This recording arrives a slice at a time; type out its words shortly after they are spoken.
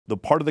the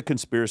part of the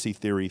conspiracy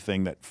theory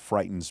thing that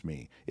frightens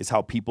me is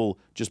how people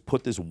just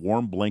put this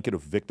warm blanket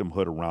of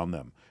victimhood around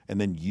them and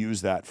then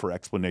use that for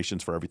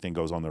explanations for everything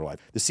goes on in their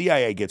life. The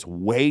CIA gets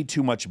way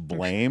too much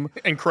blame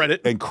and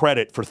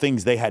credit for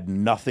things they had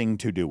nothing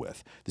to do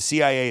with. The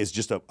CIA is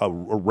just a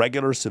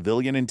regular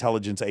civilian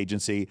intelligence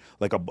agency,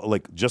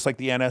 just like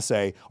the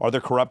NSA. Are there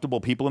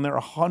corruptible people in there?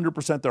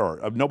 100% there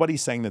are.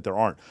 Nobody's saying that there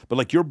aren't. But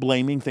like you're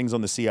blaming things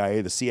on the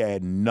CIA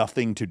had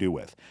nothing to do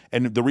with.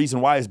 And the reason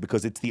why is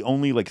because it's the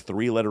only like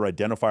 3-letter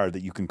identifier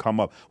that you can come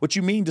up. What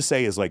you mean to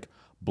say is like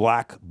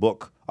black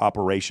book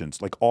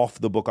operations, like off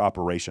the book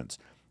operations.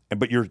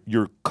 But you're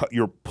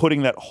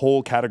putting that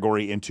whole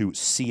category into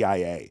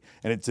CIA,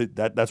 and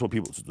that's what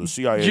people the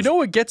CIA. You know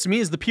what gets me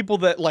is the people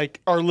that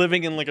like are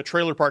living in like a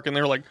trailer park and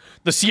they're like,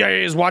 the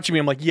CIA is watching me.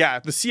 I'm like, yeah,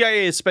 the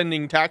CIA is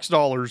spending tax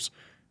dollars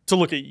to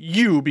look at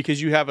you because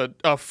you have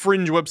a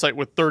fringe website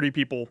with 30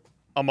 people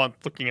a month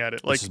looking at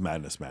it. Like, this is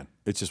madness, man.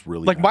 It's just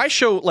really like madness. my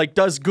show like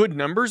does good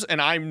numbers,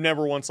 and I'm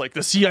never once like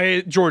the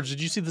CIA. George,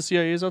 did you see the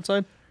CIA is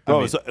outside?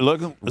 Oh,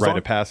 rite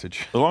of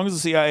passage. As long as the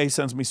CIA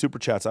sends me super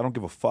chats, I don't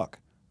give a fuck.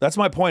 That's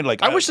my point.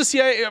 Like, I wish the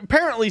CIA.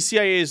 Apparently,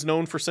 CIA is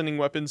known for sending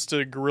weapons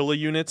to guerrilla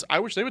units. I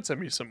wish they would send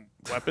me some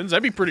weapons.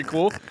 That'd be pretty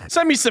cool.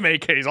 Send me some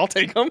AKs. I'll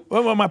take them.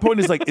 Well, my point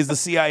is like, is the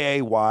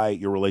CIA why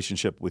your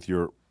relationship with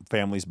your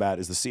family's bad?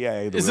 Is the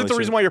CIA? Is it the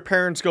reason why your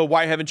parents go?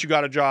 Why haven't you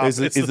got a job? It's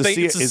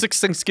the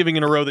sixth Thanksgiving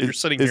in a row that you're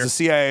sitting here. Is the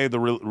CIA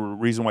the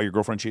reason why your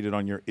girlfriend cheated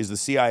on you? Is the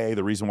CIA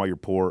the reason why you're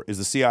poor? Is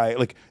the CIA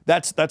like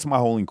that's my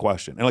whole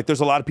question? And like,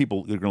 there's a lot of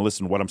people that are going to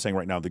listen to what I'm saying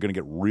right now. They're going to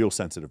get real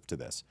sensitive to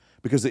this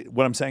because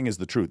what I'm saying is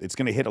the truth. It's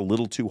going to hit a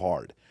little too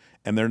hard,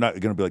 and they're not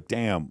going to be like,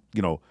 damn,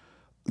 no,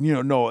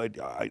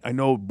 I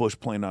know Bush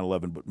planned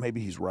 9/11, but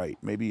maybe he's right.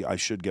 Maybe I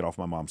should get off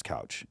my mom's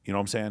couch. You know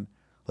what I'm saying?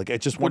 Like,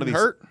 it's just one of these.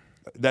 Hurt.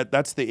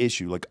 That's the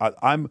issue. Like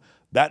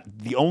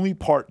the only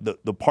part,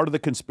 the part of the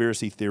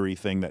conspiracy theory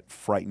thing that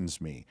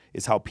frightens me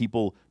is how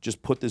people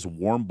just put this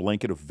warm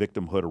blanket of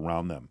victimhood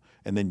around them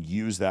and then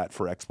use that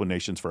for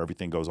explanations for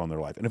everything goes on in their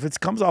life. And if it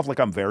comes off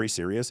like I'm very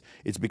serious,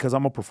 it's because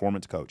I'm a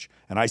performance coach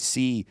and I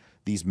see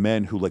these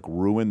men who like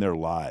ruin their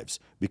lives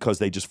because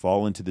they just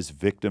fall into this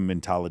victim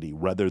mentality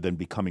rather than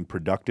becoming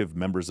productive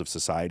members of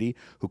society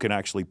who can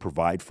actually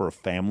provide for a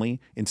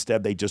family.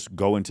 Instead, they just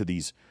go into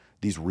these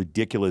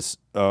ridiculous,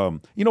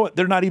 you know what?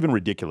 They're not even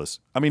ridiculous.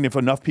 I mean, if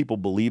enough people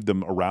believe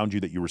them around you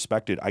that you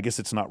respected, I guess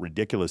it's not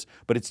ridiculous,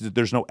 but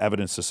there's no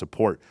evidence to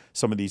support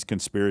some of these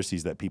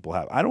conspiracies that people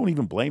have. I don't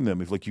even blame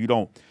them if you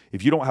don't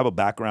have a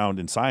background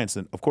in science,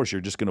 then of course you're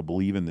just going to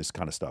believe in this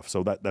kind of stuff.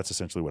 So that's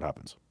essentially what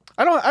happens.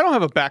 I don't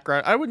have a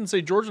background. I wouldn't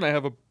say George and I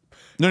have a.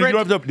 No, you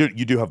don't have to.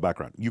 You do have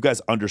background. You guys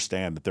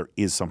understand that there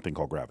is something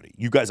called gravity.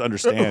 You guys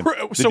understand.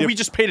 So we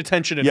just paid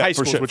attention in high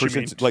school. For sure, what you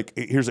mean? Like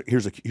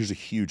here's a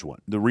huge one.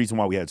 The reason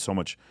why we had so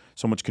much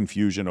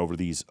confusion over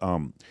these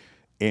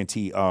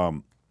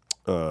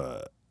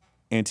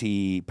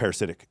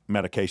anti-parasitic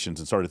medications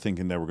and started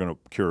thinking they were going to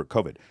cure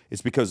COVID.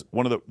 It's because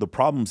one of the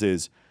problems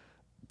is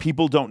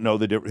people don't know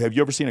the difference. Have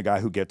you ever seen a guy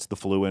who gets the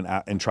flu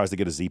and tries to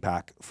get a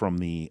Z-Pack from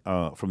the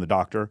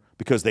doctor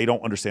because they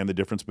don't understand the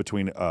difference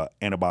between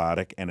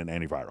antibiotic and an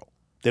antiviral?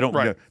 They don't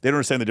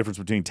understand the difference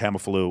between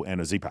Tamiflu and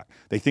a Z-Pack.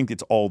 They think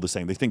it's all the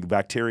same. They think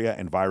bacteria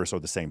and virus are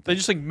the same thing. They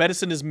just think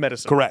medicine is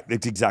medicine. Correct.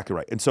 It's exactly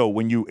right. And so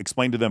when you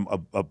explain to them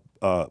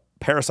a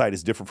parasite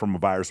is different from a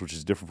virus, which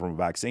is different from a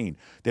vaccine,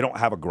 they don't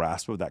have a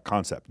grasp of that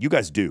concept. You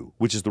guys do,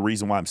 which is the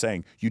reason why I'm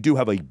saying you do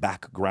have a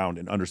background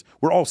and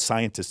we're all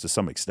scientists to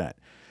some extent.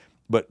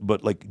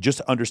 But like just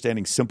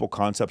understanding simple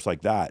concepts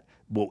like that,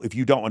 well, if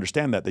you don't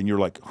understand that, then you're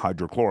like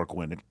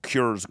hydrochloroquine, it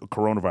cures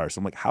coronavirus.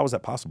 I'm like, how is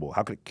that possible?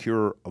 How could it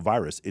cure a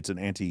virus? It's an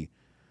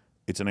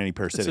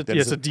anti-parasitic.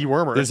 It's a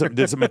dewormer. It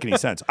doesn't make any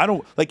sense. I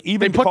don't like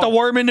even. They put the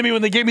worm into me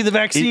when they gave me the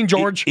vaccine,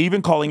 George.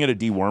 Even calling it a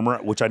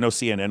dewormer, which I know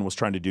CNN was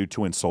trying to do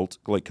to insult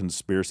like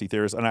conspiracy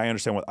theorists, and I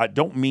understand I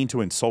don't mean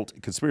to insult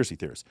conspiracy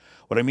theorists.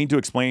 What I mean to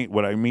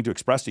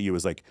express to you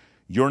is like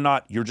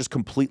you're just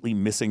completely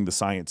missing the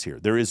science here.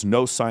 There is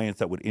no science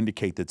that would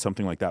indicate that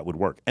something like that would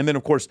work. And then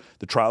of course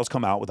the trials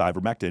come out with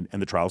ivermectin, and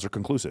the trials are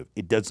conclusive.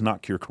 It does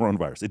not cure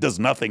coronavirus. It does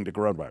nothing to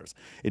coronavirus.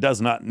 It does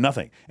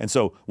nothing. And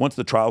so once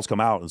the trials come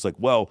out, it's like,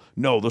 well,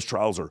 no, those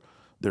trials are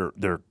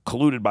they're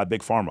colluded by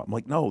big pharma. I'm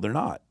like, no, they're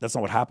not. That's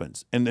not what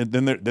happens. And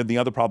then the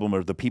other problem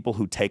are the people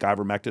who take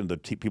ivermectin, the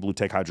people who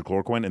take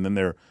hydrochloroquine, and then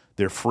they're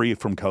free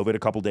from COVID a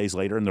couple days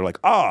later, and they're like,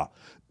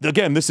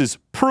 again, this is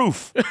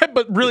proof.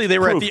 But really, they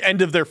were at the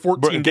end of their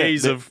 14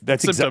 days of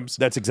symptoms.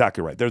 That's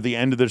exactly right. They're the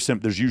end of their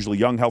symptoms. There's usually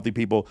young, healthy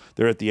people.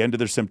 They're at the end of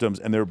their symptoms,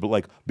 and they're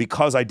like,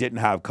 because I didn't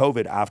have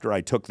COVID after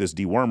I took this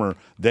dewormer,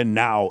 then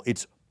now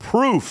it's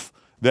proof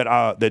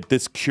that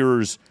this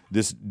cures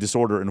this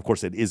disorder. And of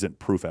course, it isn't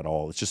proof at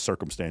all. It's just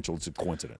circumstantial. It's a coincidence.